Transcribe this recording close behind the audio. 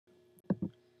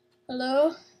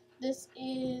Hello, this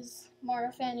is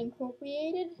Marfan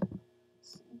Incorporated,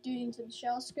 doing some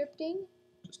shell scripting,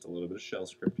 Just a little bit of shell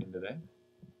scripting today.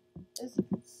 as you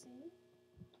can see.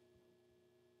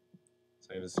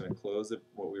 So I'm just going to close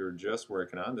what we were just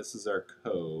working on. This is our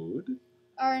code.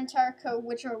 Our entire code,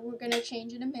 which we're going to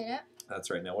change in a minute. That's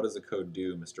right. Now what does the code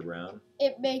do, Mr. Brown?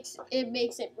 It makes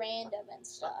it random and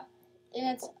stuff. And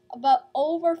it's about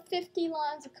over 50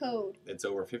 lines of code. It's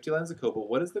over 50 lines of code, but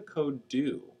what does the code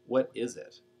do? What is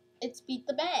it? It's beat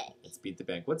the bank. It's beat the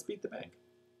bank. What's beat the bank?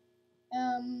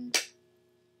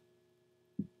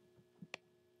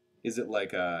 Is it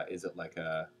like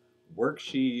a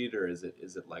worksheet, or is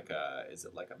it like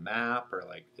a map, or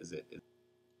like is it?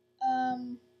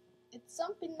 It's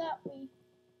something that we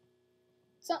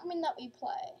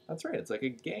play. That's right. It's like a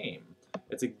game.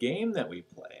 It's a game that we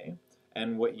play,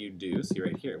 and what you do. See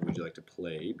right here. Would you like to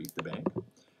play Beat the Bank?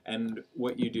 And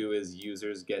what you do is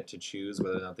users get to choose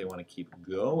whether or not they want to keep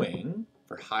going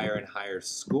for higher and higher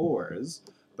scores.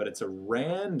 But it's a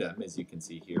random, as you can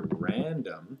see here,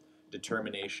 random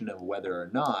determination of whether or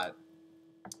not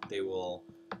they will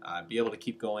be able to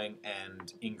keep going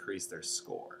and increase their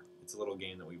score. It's a little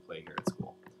game that we play here at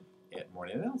school at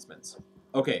morning announcements.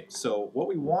 Okay, so what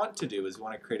we want to do is we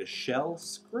want to create a shell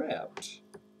script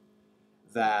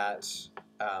that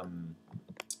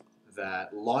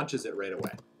that launches it right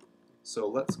away. So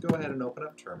let's go ahead and open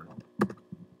up Terminal.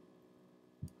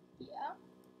 Yeah.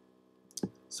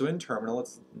 So in Terminal,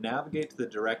 let's navigate to the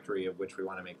directory of which we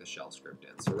want to make the shell script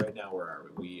in. So right now, where are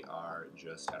we? We are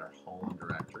just at our home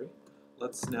directory.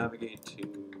 Let's navigate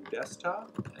to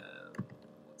desktop, and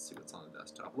let's see what's on the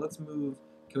desktop. Let's move.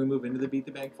 Can we move into the Beat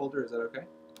the Bank folder? Is that okay?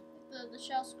 The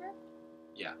shell script?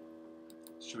 Yeah.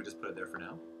 Should we just put it there for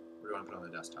now? Or do you want to put it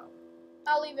on the desktop?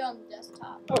 I'll leave it on the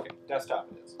desktop. Okay, desktop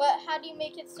it is. But how do you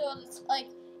make it so it's like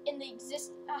in the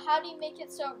how do you make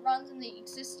it so it runs in the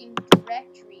existing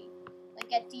directory,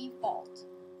 like at default,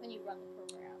 when you run the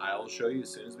program? I'll show you as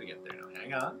soon as we get there. Now,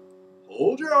 hang on.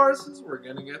 Hold your horses. We're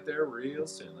going to get there real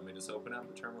soon. Let me just open up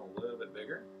the terminal a little bit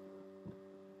bigger.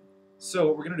 So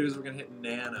what we're going to do is we're going to hit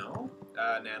Nano.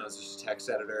 Nano is just a text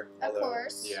editor. Of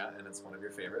course. Yeah, and it's one of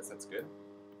your favorites. That's good.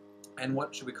 And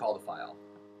what should we call the file?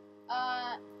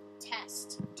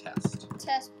 Test. Test.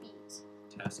 Test beat.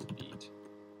 Test beat.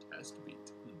 Test beat.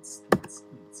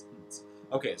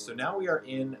 Okay, so now we are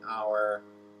in our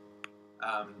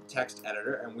text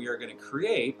editor, and we are going to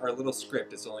create our little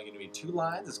script. It's only going to be 2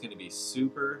 lines. It's going to be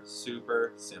super,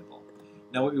 super simple.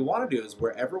 Now what we want to do is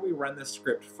wherever we run this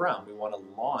script from, we want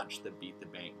to launch the Beat the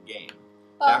Bank game.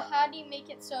 But how do you make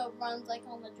it so it runs like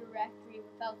on the directory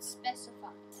without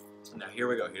specifying it? Now here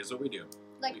we go. Here's what we do.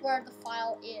 Like where the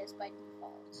file is by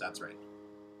default. That's right.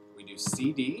 We do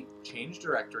CD, change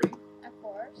directory. Of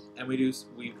course. And we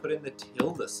put in the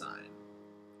tilde sign.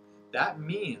 That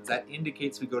means, that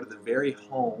indicates we go to the very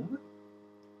home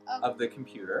of the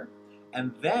computer,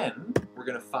 and then we're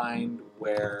going to find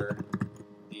where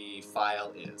the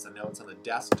file is. I know it's on the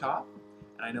desktop,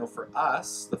 and I know for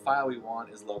us, the file we want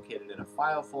is located in a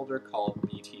file folder called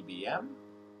BTBM,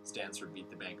 stands for Beat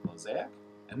the Bank Mosaic,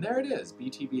 and there it is,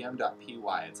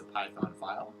 btbm.py. It's a Python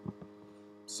file.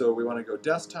 So we want to go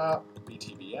desktop,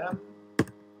 btbm,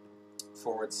 /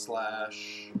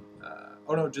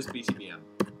 oh no, just btbm.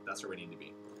 That's where we need to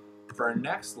be. For our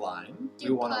next line,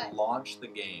 we want to launch the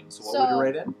game. So what would you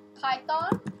write in?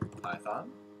 Python. Python.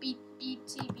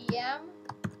 BTBM.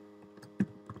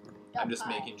 I'm just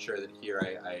making sure that here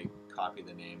I copy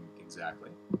the name exactly.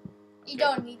 Okay. You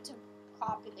don't need to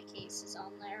copy the cases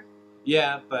on there.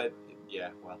 Yeah, but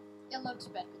yeah, well. It looks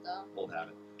better though. We'll have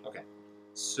it. Okay.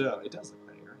 So it does look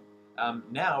better, right?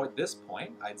 Now at this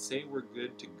point, I'd say we're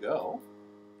good to go.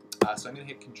 So I'm going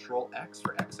to hit Control X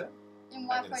for exit. And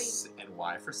Y for and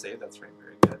Y for save. That's right.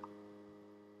 Very good.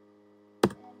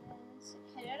 And then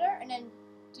hit enter, and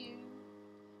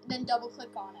then double click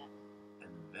on it.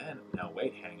 And then now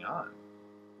wait, hang on.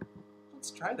 Let's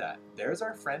try that. There's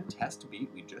our friend test beat.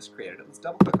 We just created it. Let's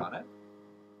double click on it.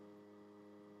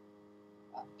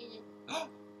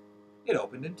 It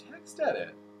opened in text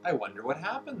edit. I wonder what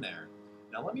happened there.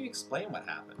 Now let me explain what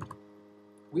happened.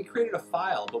 We created a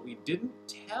file, but we didn't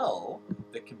tell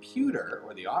the computer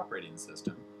or the operating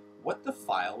system what the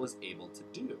file was able to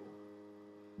do.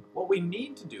 What we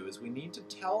need to do is we need to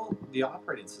tell the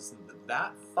operating system that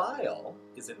that file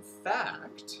is in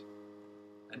fact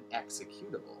an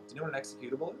executable. Do you know what an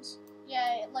executable is?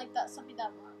 Yeah, like that's something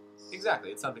that runs.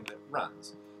 Exactly, it's something that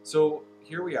runs. So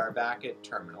here we are back at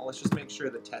Terminal. Let's just make sure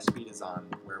the test beat is on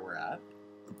where we're at.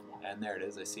 Yeah. And there it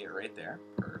is. I see it right there.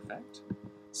 Perfect.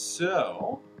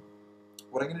 So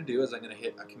what I'm going to do is I'm going to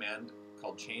hit a command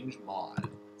called change mod,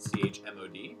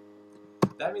 CHMOD,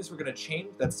 That means we're going to change,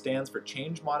 that stands for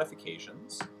change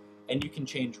modifications, and you can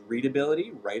change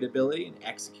readability, writability, and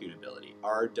executability,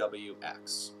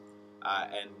 RWX.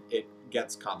 And it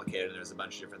gets complicated, and there's a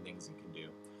bunch of different things you can do.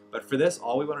 But for this,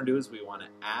 all we want to do is we want to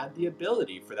add the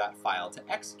ability for that file to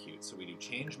execute. So we do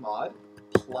change mod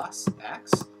plus X.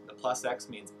 The plus X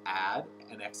means add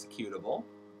an executable.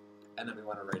 And then we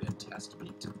want to write in test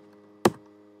beat.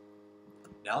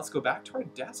 Now let's go back to our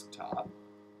desktop,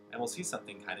 and we'll see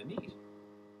something kind of neat.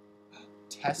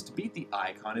 Test beat, the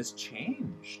icon is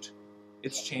changed.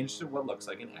 It's changed to what looks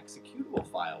like an executable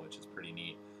file, which is pretty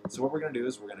neat. So what we're going to do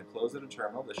is we're going to close out a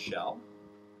terminal, the shell,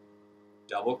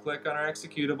 double click on our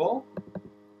executable,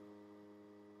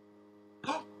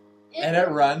 and it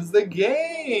runs the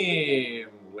game.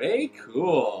 Way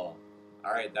cool.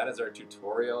 All right, that is our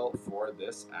tutorial for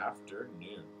this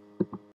afternoon.